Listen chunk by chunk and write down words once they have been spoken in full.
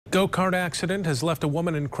Go-kart accident has left a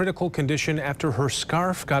woman in critical condition after her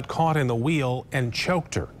scarf got caught in the wheel and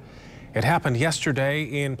choked her. It happened yesterday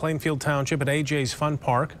in Plainfield Township at AJ's Fun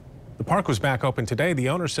Park. The park was back open today. The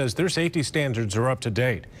owner says their safety standards are up to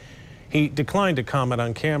date. He declined to comment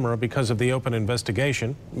on camera because of the open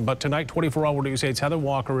investigation. But tonight, 24-Hour News 8's Heather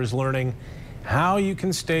Walker is learning how you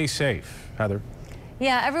can stay safe. Heather.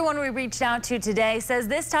 Yeah, everyone we reached out to today says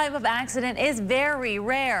this type of accident is very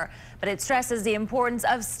rare, but it stresses the importance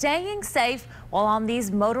of staying safe while on these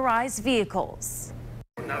motorized vehicles.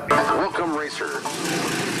 Welcome, racers.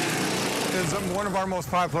 It's one of our most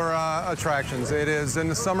popular attractions. It is in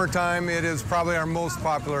the summertime. It is probably our most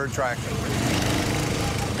popular attraction.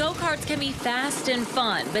 Go-karts can be fast and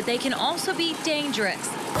fun, but they can also be dangerous.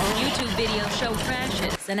 YouTube videos show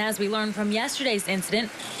crashes, and as we learned from yesterday's incident,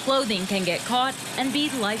 clothing can get caught and be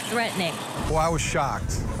life-threatening. Well, I was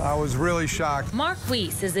shocked. I was really shocked. Mark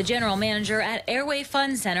Weiss is the general manager at Airway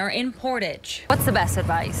Fun Center in Portage. What's the best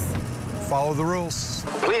advice? Follow the rules.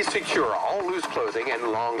 Please secure all loose clothing and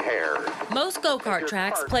long hair. Most go-kart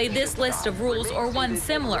tracks play this list of rules or one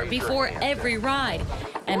similar before every ride.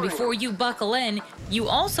 And before you buckle in, you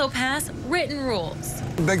also pass written rules.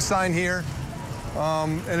 Big sign here,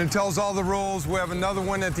 and it tells all the rules. We have another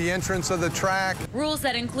one at the entrance of the track. Rules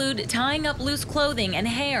that include tying up loose clothing and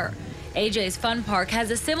hair. AJ's Fun Park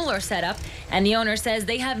has a similar setup, and the owner says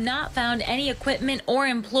they have not found any equipment or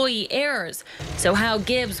employee errors. So how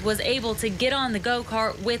Gibbs was able to get on the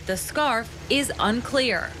go-kart with the scarf is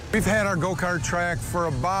unclear. We've had our go-kart track for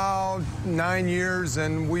about 9 years,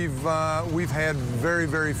 and we've had very,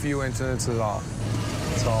 very few incidents at all.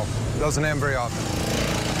 So it doesn't happen very often.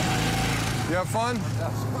 You have fun?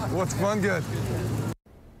 What's fun? Good.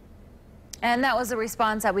 And that was the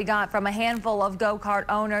response that we got from a handful of go-kart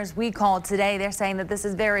owners we called today. They're saying that this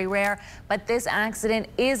is very rare, but this accident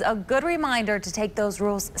is a good reminder to take those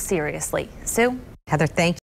rules seriously. Sue? Heather, thank you.